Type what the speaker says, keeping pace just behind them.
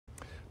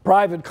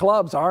Private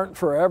clubs aren't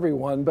for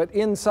everyone, but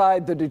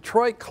inside the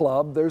Detroit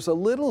Club, there's a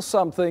little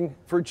something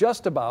for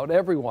just about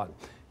everyone.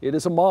 It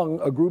is among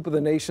a group of the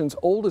nation's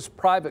oldest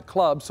private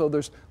clubs, so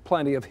there's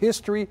plenty of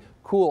history,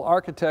 cool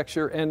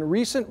architecture, and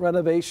recent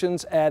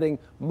renovations adding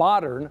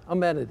modern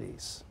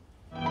amenities.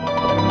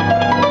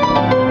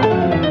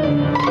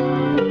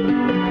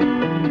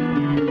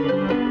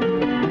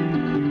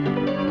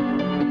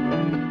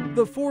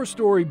 The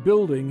four-story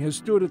building has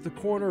stood at the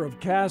corner of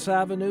Cass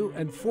Avenue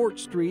and Fort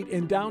Street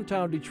in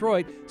downtown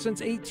Detroit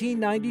since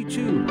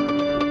 1892.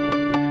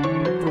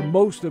 For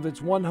most of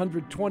its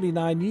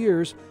 129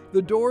 years,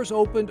 the doors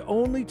opened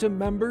only to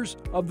members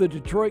of the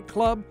Detroit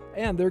Club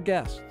and their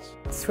guests.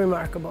 It's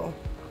remarkable.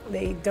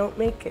 They don't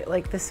make it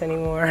like this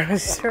anymore.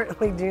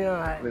 Certainly do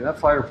not. I mean, that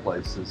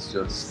fireplace is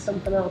just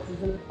something else,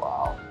 isn't it?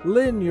 Wow.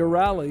 Lynn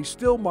Urali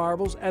still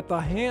marvels at the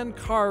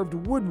hand-carved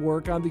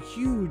woodwork on the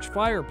huge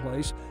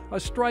fireplace, a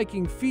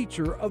striking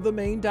feature of the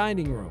main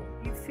dining room.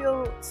 You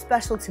feel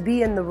special to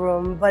be in the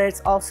room, but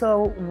it's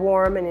also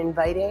warm and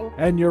inviting.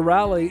 And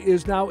Urali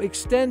is now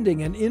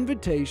extending an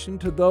invitation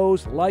to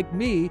those like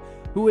me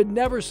who had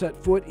never set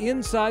foot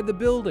inside the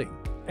building.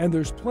 And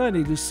there's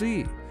plenty to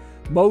see.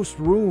 Most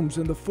rooms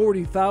in the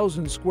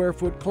 40,000 square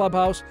foot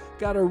clubhouse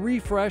got a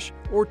refresh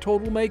or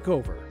total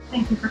makeover.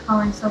 Thank you for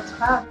calling Silk's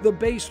Pub. The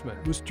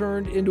basement was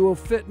turned into a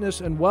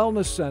fitness and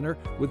wellness center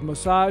with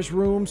massage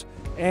rooms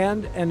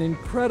and an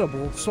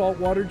incredible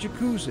saltwater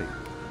jacuzzi.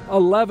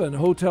 11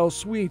 hotel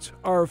suites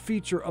are a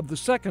feature of the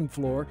second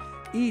floor,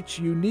 each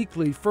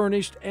uniquely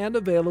furnished and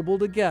available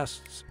to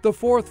guests. The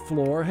fourth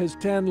floor has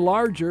 10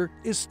 larger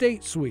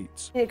estate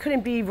suites. It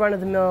couldn't be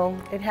run-of-the-mill.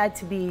 It had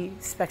to be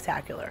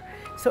spectacular.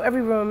 So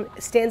every room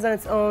stands on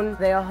its own.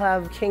 They all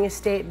have king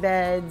estate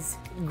beds,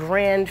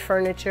 grand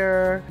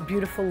furniture,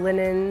 beautiful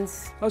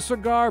linens. A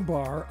cigar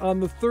bar on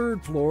the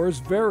third floor is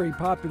very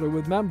popular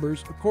with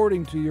members,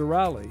 according to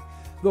Urali.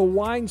 The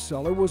wine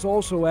cellar was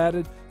also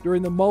added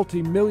during the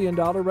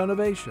multi-million-dollar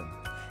renovation.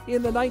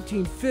 In the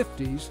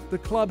 1950s, the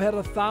club had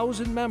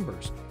 1,000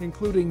 members,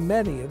 including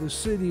many of the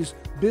city's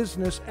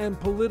business and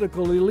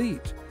political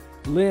elite.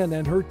 Lynn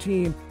and her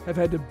team have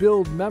had to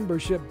build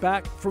membership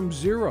back from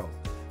zero.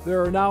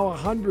 There are now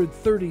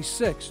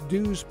 136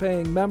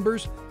 dues-paying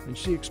members, and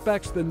she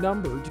expects the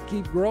number to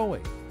keep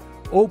growing.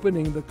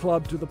 Opening the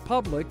club to the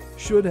public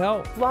should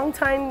help.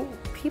 Longtime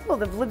people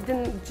that have lived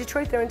in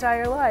Detroit their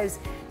entire lives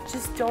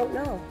just don't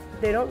know.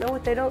 They don't know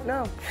what they don't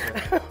know.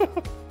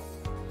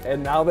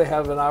 And now they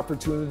have an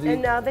opportunity.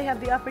 And now they have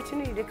the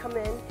opportunity to come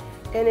in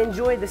and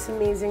enjoy this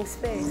amazing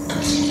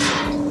space.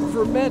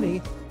 For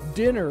many,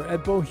 dinner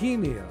at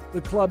Bohemia,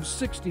 the club's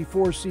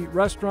 64-seat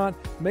restaurant,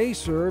 may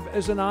serve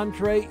as an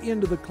entree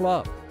into the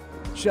club.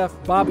 Chef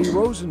Bobby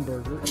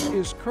Rosenberger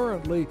is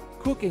currently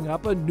cooking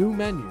up a new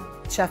menu.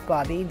 Chef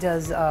Bobby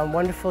does a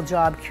wonderful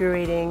job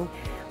curating.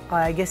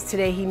 I guess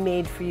today he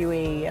made for you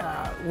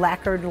a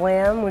lacquered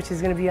lamb, which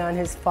is going to be on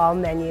his fall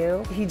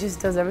menu. He just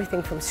does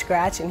everything from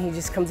scratch, and he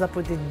just comes up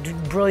with a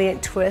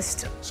brilliant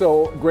twist.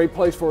 So, great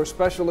place for a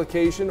special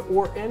occasion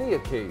or any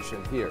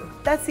occasion here.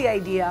 That's the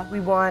idea. We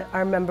want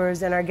our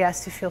members and our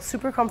guests to feel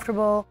super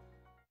comfortable.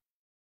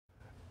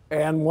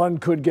 And one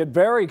could get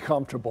very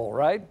comfortable,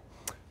 right?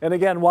 And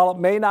again, while it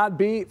may not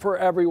be for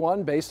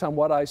everyone, based on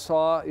what I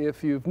saw,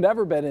 if you've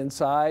never been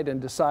inside and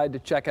decide to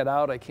check it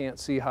out, I can't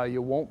see how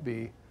you won't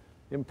be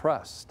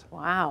impressed.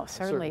 Wow,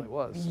 certainly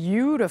was.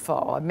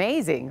 Beautiful,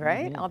 amazing,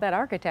 right? All that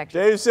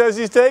architecture. Dave says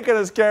he's taking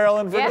us,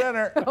 Carolyn, for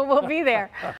dinner. We'll be there.